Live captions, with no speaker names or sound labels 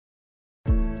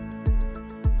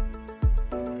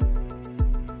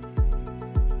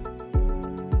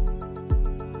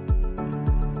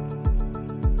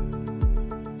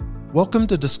Welcome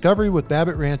to Discovery with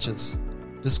Babbitt Ranches.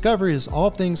 Discovery is all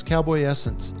things cowboy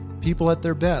essence, people at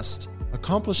their best,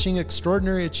 accomplishing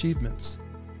extraordinary achievements.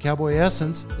 Cowboy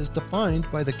essence is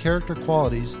defined by the character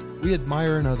qualities we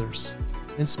admire in others.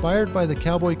 Inspired by the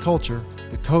cowboy culture,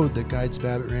 the code that guides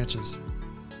Babbitt Ranches.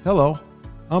 Hello,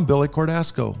 I'm Billy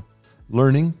Cordasco.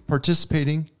 Learning,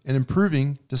 participating, and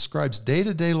improving describes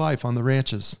day-to-day life on the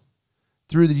ranches.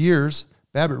 Through the years,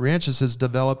 Babbitt Ranches has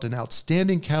developed an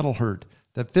outstanding cattle herd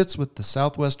that fits with the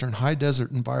southwestern high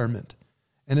desert environment,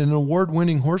 and an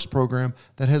award-winning horse program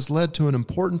that has led to an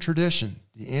important tradition,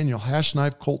 the annual Hash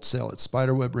Knife Colt Sale at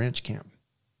Spiderweb Ranch Camp.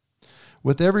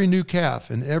 With every new calf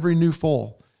and every new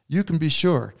foal, you can be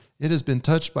sure it has been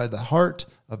touched by the heart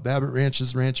of Babbitt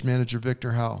Ranches ranch manager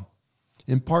Victor Howe.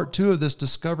 In part 2 of this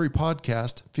Discovery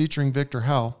podcast featuring Victor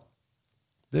Howe,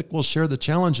 Vic will share the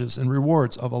challenges and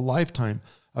rewards of a lifetime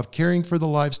of caring for the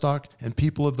livestock and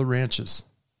people of the ranches.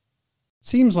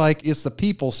 Seems like it's the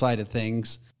people side of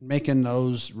things, making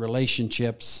those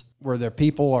relationships where their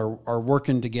people are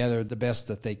working together the best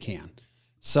that they can.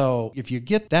 So if you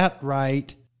get that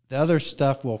right, the other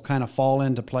stuff will kind of fall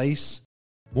into place.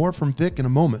 More from Vic in a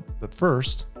moment, but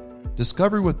first,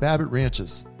 Discovery with Babbitt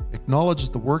Ranches acknowledges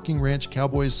the Working Ranch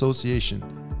Cowboy Association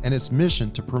and its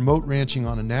mission to promote ranching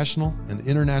on a national and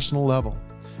international level,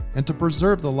 and to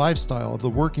preserve the lifestyle of the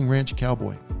working ranch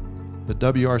cowboy. The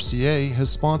WRCA has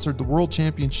sponsored the World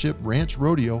Championship Ranch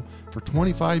Rodeo for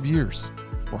 25 years,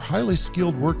 where highly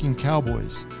skilled working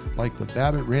cowboys like the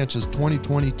Babbitt Ranches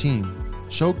 2020 team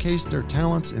showcase their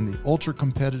talents in the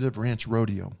ultra-competitive ranch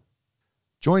rodeo.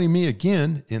 Joining me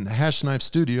again in the Hash Knife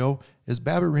studio is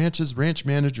Babbitt Ranches ranch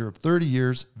manager of 30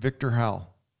 years, Victor Howe.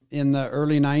 In the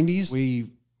early 90s,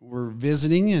 we were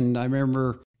visiting, and I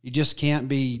remember you just can't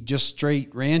be just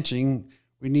straight ranching.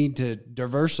 We need to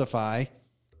diversify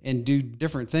and do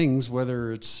different things,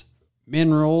 whether it's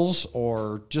minerals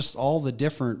or just all the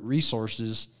different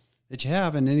resources that you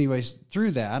have. And anyways, through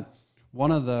that,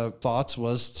 one of the thoughts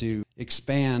was to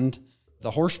expand the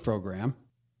horse program.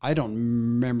 I don't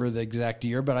remember the exact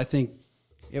year, but I think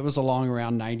it was along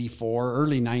around 94,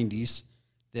 early 90s,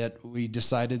 that we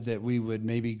decided that we would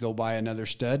maybe go buy another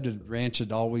stud. The ranch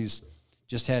had always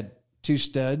just had 2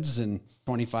 studs and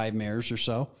 25 mares or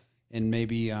so, and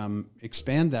maybe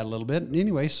expand that a little bit.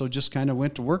 Anyway, so just kind of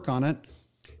went to work on it.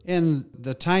 And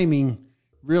the timing,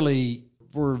 really,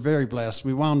 we're very blessed.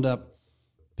 We wound up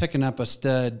picking up a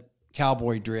stud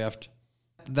Cowboy Drift,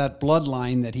 that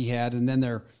bloodline that he had, and then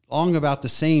they're along about the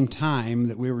same time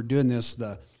that we were doing this,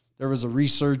 there was a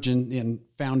resurgence in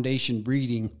foundation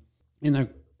breeding in the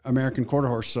American Quarter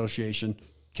Horse Association.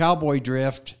 Cowboy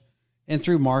Drift, and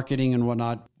through marketing and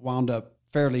whatnot, wound up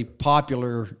fairly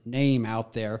popular name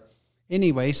out there.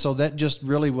 Anyway, so that just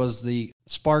really was the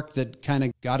spark that kind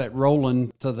of got it rolling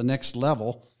to the next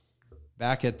level.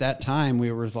 Back at that time,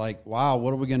 we were like, wow,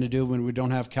 what are we going to do when we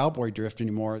don't have Cowboy Drift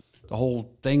anymore? The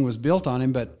whole thing was built on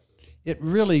him, but it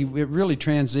really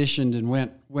transitioned and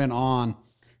went on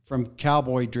from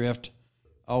Cowboy Drift.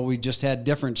 Oh, we just had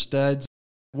different studs.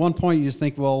 At one point, you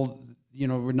think, well,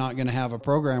 we're not going to have a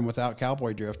program without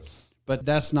Cowboy Drift, but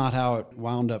that's not how it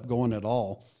wound up going at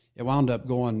all. It wound up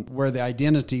going where the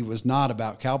identity was not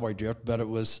about Cowboy Drift, but it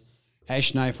was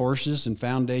Hash Knife horses and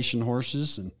foundation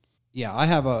horses. And yeah, I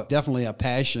have definitely a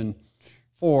passion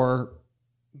for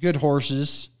good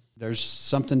horses. There's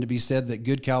something to be said that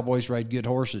good cowboys ride good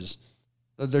horses.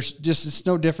 It's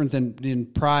no different than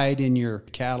pride in your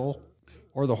cattle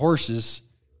or the horses,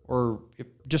 or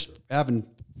just having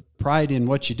pride in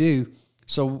what you do.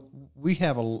 So we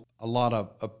have a lot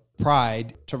of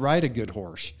pride to ride a good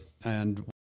horse, and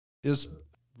it's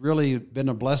really been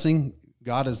a blessing.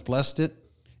 God has blessed it,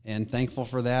 and thankful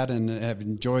for that, and have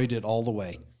enjoyed it all the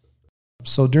way.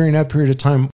 So during that period of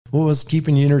time, what was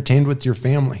keeping you entertained with your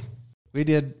family? We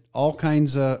did all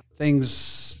kinds of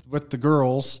things with the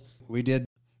girls. We did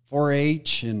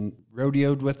 4-H and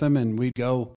rodeoed with them, and we'd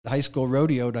go high school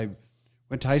rodeoed. I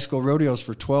went to high school rodeos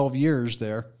for 12 years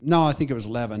there. No, I think it was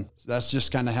 11. So that's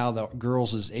just kind of how the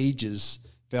girls' ages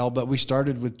fell. But we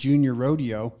started with junior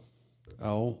rodeo,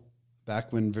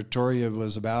 back when Victoria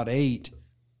was about 8.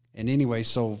 And anyway,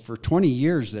 so for 20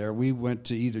 years there, we went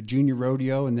to either junior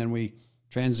rodeo, and then we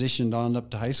transitioned on up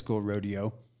to high school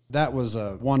rodeo. That was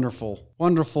a wonderful,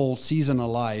 wonderful season of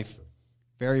life.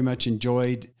 Very much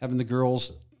enjoyed having the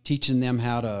girls, teaching them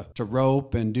how to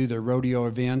rope and do their rodeo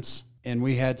events. And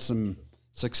we had some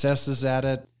successes at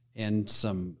it and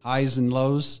some highs and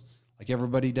lows like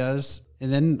everybody does.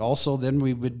 And then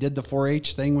we did the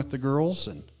 4-H thing with the girls.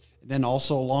 And then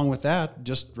also along with that,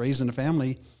 just raising a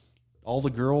family, all the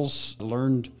girls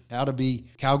learned how to be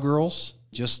cowgirls.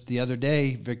 Just the other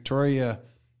day, Victoria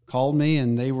called me,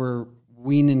 and they were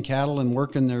weaning cattle and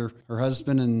working her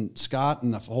husband and Scott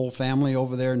and the whole family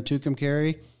over there in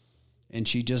Tucumcari. And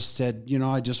she just said,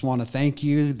 I just want to thank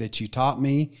you that you taught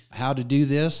me how to do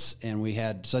this. And we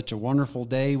had such a wonderful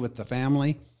day with the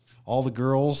family, all the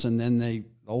girls, and then the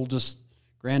oldest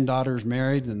granddaughter's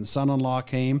married and the son-in-law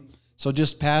came. So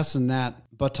just passing that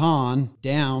baton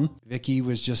down, Vicki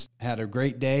had a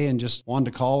great day and just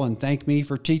wanted to call and thank me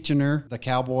for teaching her the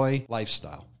cowboy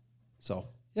lifestyle. So,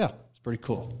 yeah, it's pretty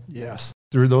cool. Yes.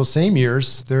 Through those same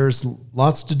years, there's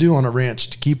lots to do on a ranch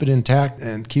to keep it intact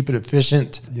and keep it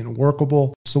efficient,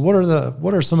 workable. So what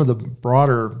are some of the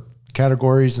broader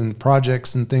categories and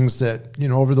projects and things that,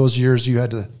 over those years you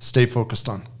had to stay focused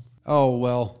on? Oh,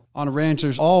 well, on a ranch,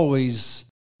 there's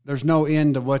no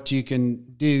end to what you can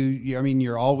do.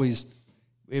 You're always,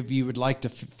 if you would like to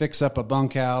fix up a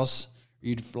bunkhouse,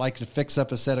 you'd like to fix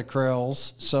up a set of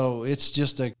kraals. So it's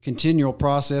just a continual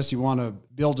process. You want to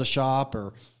build a shop,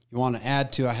 or you want to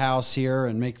add to a house here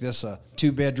and make this a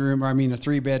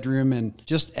 3-bedroom. And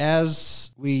just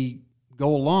as we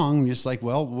go along, just like,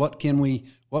 well, what can we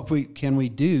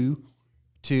do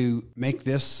to make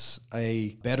this a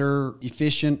better,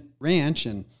 efficient ranch?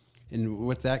 And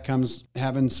with that comes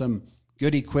having some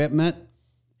good equipment.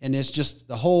 And it's just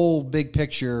the whole big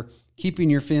picture, keeping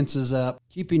your fences up,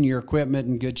 keeping your equipment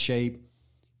in good shape,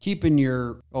 keeping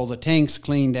the tanks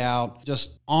cleaned out,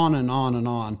 just on and on and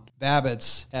on.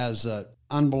 Babbitt's has an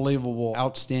unbelievable,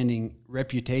 outstanding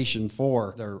reputation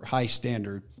for their high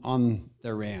standard on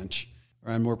their ranch.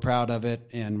 And we're proud of it,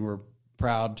 and we're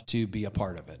proud to be a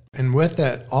part of it. And with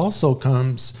that also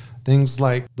comes things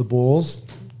like the bulls,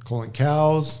 culling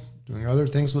cows, doing other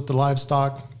things with the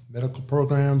livestock, medical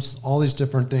programs, all these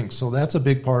different things. So that's a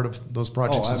big part of those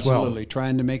projects as well. Absolutely.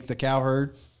 Trying to make the cow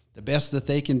herd the best that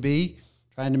they can be,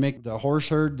 trying to make the horse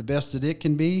herd the best that it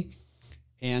can be,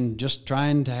 and just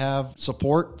trying to have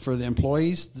support for the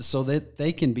employees so that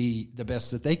they can be the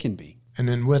best that they can be. And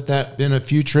then with that, been a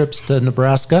few trips to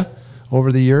Nebraska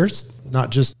over the years,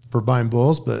 not just for buying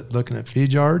bulls, but looking at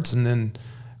feed yards, and then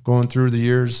going through the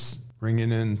years,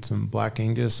 bringing in some Black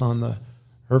Angus on the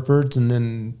Herefords and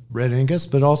then Red Angus,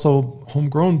 but also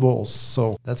homegrown bulls.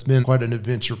 So that's been quite an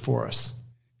adventure for us.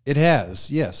 It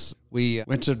has, yes. We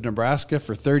went to Nebraska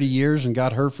for 30 years and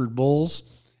got Hereford bulls,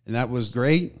 and that was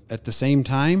great. At the same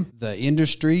time, the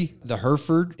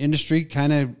Hereford industry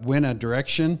kind of went a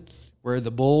direction where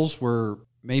the bulls were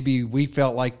maybe we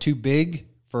felt like too big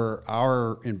for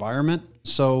our environment.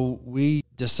 So we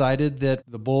decided that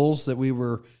the bulls that we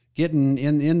were getting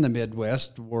in the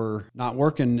Midwest were not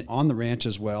working on the ranch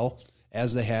as well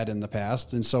as they had in the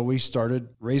past. And so we started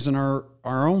raising our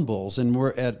own bulls, and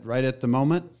we're right at the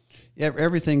moment,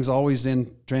 everything's always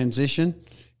in transition,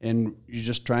 and you're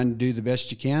just trying to do the best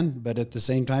you can. But at the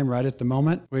same time, right at the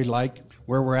moment, we like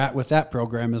where we're at with that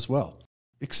program as well.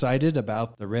 Excited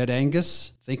about the Red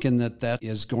Angus, thinking that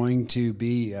is going to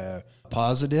be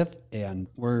positive, and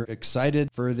we're excited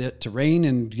for it to rain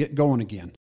and get going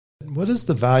again. What is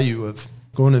the value of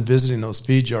going and visiting those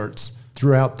feed yards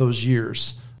throughout those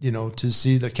years, to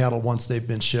see the cattle once they've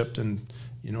been shipped and,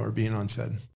 are being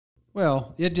unfed?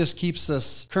 Well, it just keeps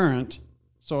us current.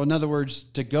 So in other words,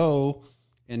 to go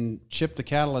and ship the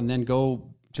cattle and then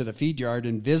go to the feed yard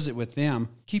and visit with them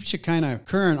keeps you kind of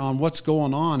current on what's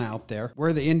going on out there,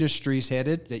 where the industry's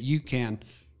headed that you can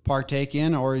partake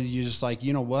in, or you just like,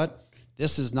 what?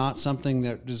 This is not something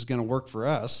that is going to work for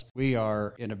us. We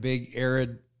are in a big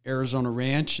arid Arizona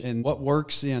ranch, and what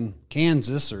works in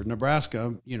Kansas or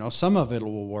Nebraska, some of it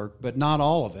will work, but not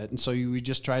all of it. And so we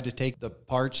just try to take the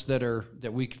parts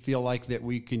that we feel like that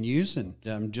we can use, and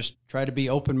just try to be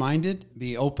open-minded,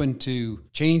 be open to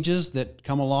changes that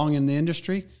come along in the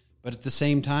industry, but at the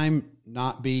same time,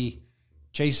 not be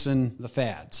chasing the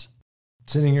fads.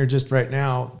 Sitting here just right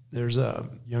now, there's a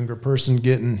younger person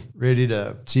getting ready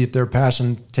to see if their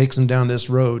passion takes them down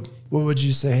this road. What would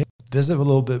you say? Visit a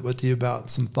little bit with you about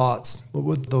some thoughts. What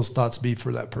would those thoughts be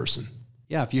for that person?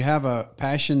 Yeah, if you have a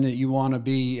passion that you want to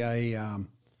be a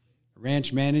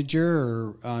ranch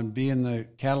manager or be in the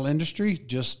cattle industry,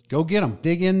 just go get them.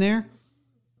 Dig in there,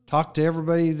 talk to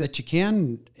everybody that you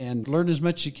can, and learn as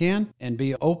much as you can, and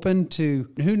be open to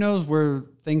who knows where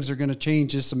things are going to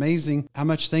change. It's amazing how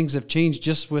much things have changed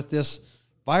just with this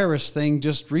virus thing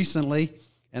just recently,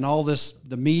 and all this,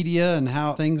 the media and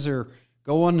how things are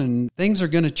going, and things are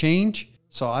going to change.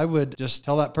 So I would just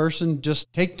tell that person,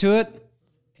 just take to it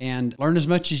and learn as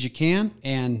much as you can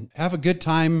and have a good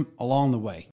time along the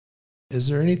way. Is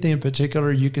there anything in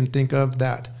particular you can think of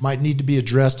that might need to be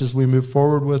addressed as we move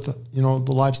forward with,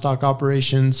 the livestock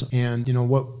operations, and,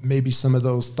 what maybe some of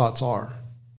those thoughts are?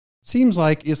 Seems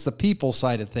like it's the people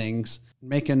side of things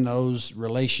making those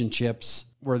relationships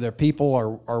where their people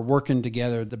are working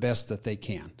together the best that they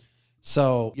can.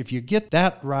 So if you get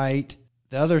that right,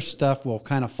 the other stuff will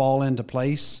kind of fall into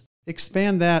place.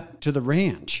 Expand that to the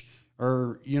ranch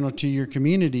or, to your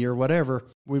community or whatever.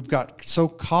 We've got so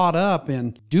caught up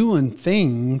in doing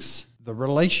things, the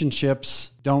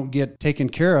relationships don't get taken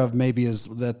care of maybe as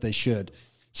that they should.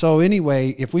 So anyway,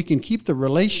 if we can keep the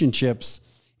relationships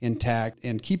intact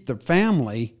and keep the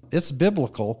family, it's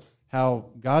biblical how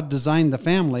God designed the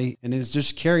family, and it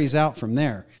just carries out from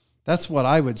there. That's what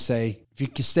I would say. If you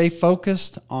can stay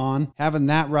focused on having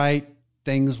that right,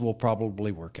 things will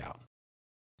probably work out.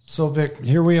 So, Vic,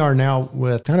 here we are now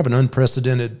with kind of an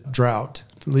unprecedented drought,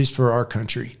 at least for our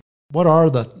country. What are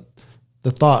the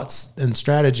thoughts and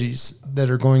strategies that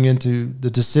are going into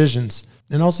the decisions,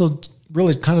 and also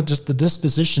really kind of just the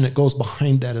disposition that goes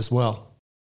behind that as well?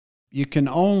 You can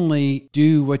only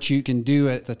do what you can do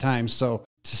at the time. So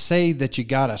to say that you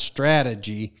got a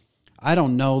strategy, I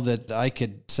don't know that I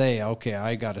could say, okay,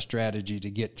 I got a strategy to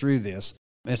get through this.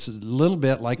 It's a little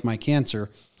bit like my cancer.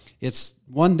 It's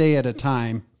one day at a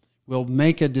time. We'll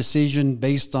make a decision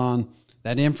based on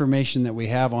that information that we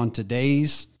have on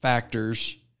today's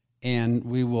factors, and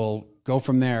we will go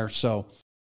from there. So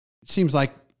it seems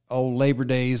like, Labor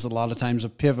Day is a lot of times a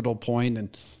pivotal point,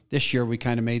 and this year we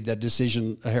kind of made that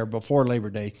decision here before Labor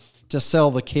Day to sell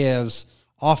the calves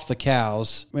off the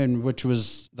cows, and which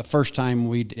was the first time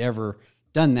we'd ever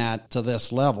done that to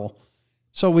this level.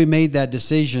 So we made that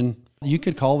decision. You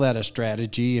could call that a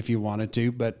strategy if you wanted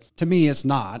to, but to me it's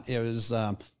not. It was,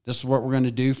 this is what we're going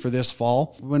to do for this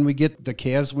fall. When we get the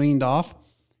calves weaned off,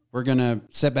 we're going to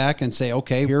sit back and say,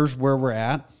 okay, here's where we're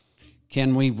at.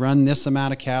 Can we run this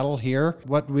amount of cattle here?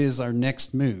 What is our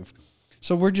next move?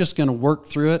 So we're just going to work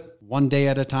through it one day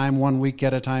at a time, 1 week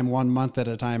at a time, 1 month at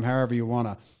a time, however you want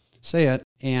to say it.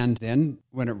 And then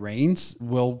when it rains,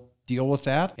 we'll deal with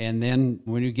that. And then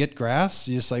when you get grass,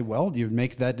 you say, well, you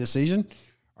make that decision.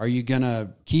 Are you going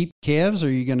to keep calves?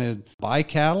 Are you going to buy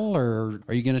cattle? Or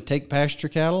are you going to take pasture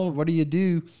cattle? What do you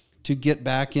do to get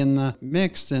back in the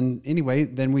mix? And anyway,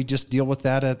 then we just deal with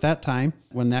that at that time.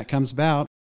 When that comes about,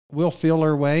 we'll feel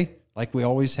our way like we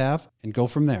always have and go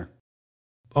from there.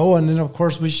 Oh, and then of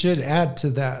course we should add to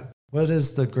that. What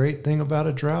is the great thing about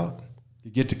a drought?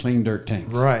 You get to clean dirt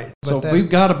tanks. Right. So we've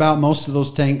got about most of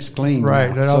those tanks clean. Right.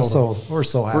 Now. And also, we're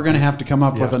so happy. We're going to have to come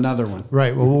up with another one.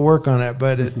 Right. Well, we'll work on it.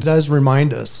 But it does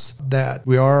remind us that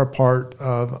we are a part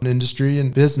of an industry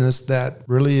and business that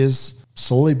really is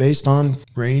solely based on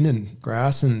rain and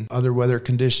grass and other weather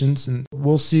conditions. And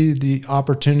we'll see the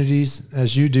opportunities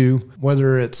as you do,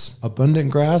 whether it's abundant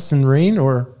grass and rain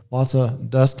or lots of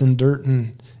dust and dirt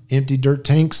and empty dirt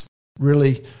tanks.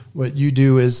 Really, what you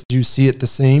do is you see it the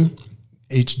same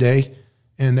each day,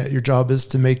 and that your job is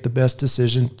to make the best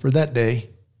decision for that day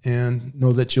and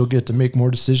know that you'll get to make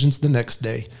more decisions the next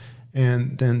day,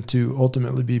 and then to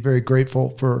ultimately be very grateful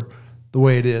for the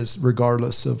way it is,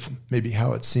 regardless of maybe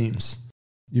how it seems.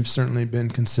 You've certainly been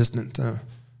consistent,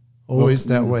 always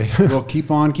that way. We'll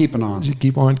keep on keeping on. You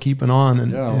keep on keeping on.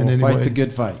 And, we'll anyway, fight the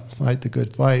good fight. Fight the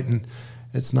good fight. And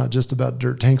it's not just about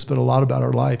dirt tanks, but a lot about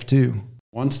our life too.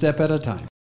 One step at a time.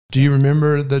 Do you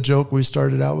remember the joke we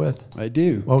started out with? I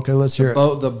do. Okay, let's hear it.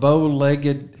 The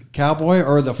bow-legged cowboy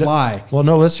or the fly? Well,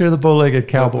 no, let's hear the bow-legged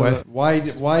cowboy. Why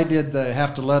did they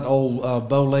have to let old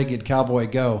bow-legged cowboy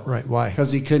go? Right, why?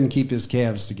 Because he couldn't keep his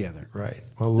calves together. Right.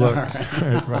 Well, look,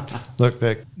 right. Look,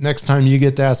 Vic, next time you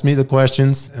get to ask me the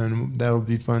questions, and that'll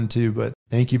be fun too. But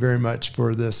thank you very much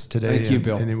for this today. Thank you,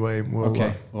 Bill. Anyway, we'll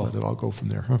let it all go from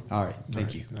there. Huh? All right.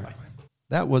 Thank you. All Bye. right.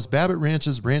 That was Babbitt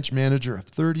Ranch's ranch manager of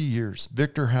 30 years,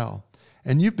 Victor Howell.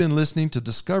 And you've been listening to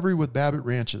Discovery with Babbitt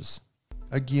Ranches.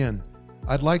 Again,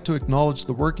 I'd like to acknowledge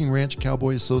the Working Ranch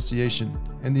Cowboy Association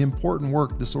and the important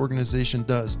work this organization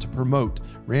does to promote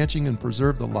ranching and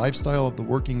preserve the lifestyle of the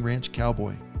working ranch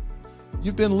cowboy.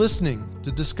 You've been listening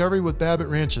to Discovery with Babbitt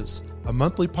Ranches, a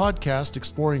monthly podcast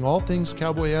exploring all things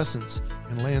cowboy essence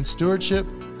in land stewardship,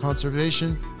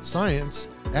 conservation, science,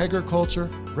 agriculture,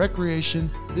 recreation,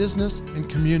 business, and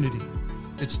community.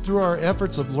 It's through our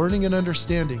efforts of learning and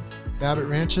understanding Babbitt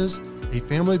Ranches, a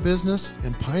family business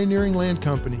and pioneering land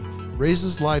company,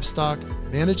 raises livestock,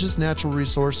 manages natural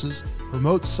resources,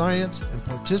 promotes science, and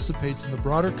participates in the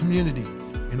broader community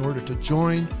in order to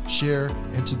join, share,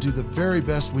 and to do the very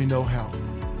best we know how.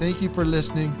 Thank you for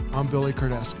listening. I'm Billy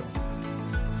Cardasco.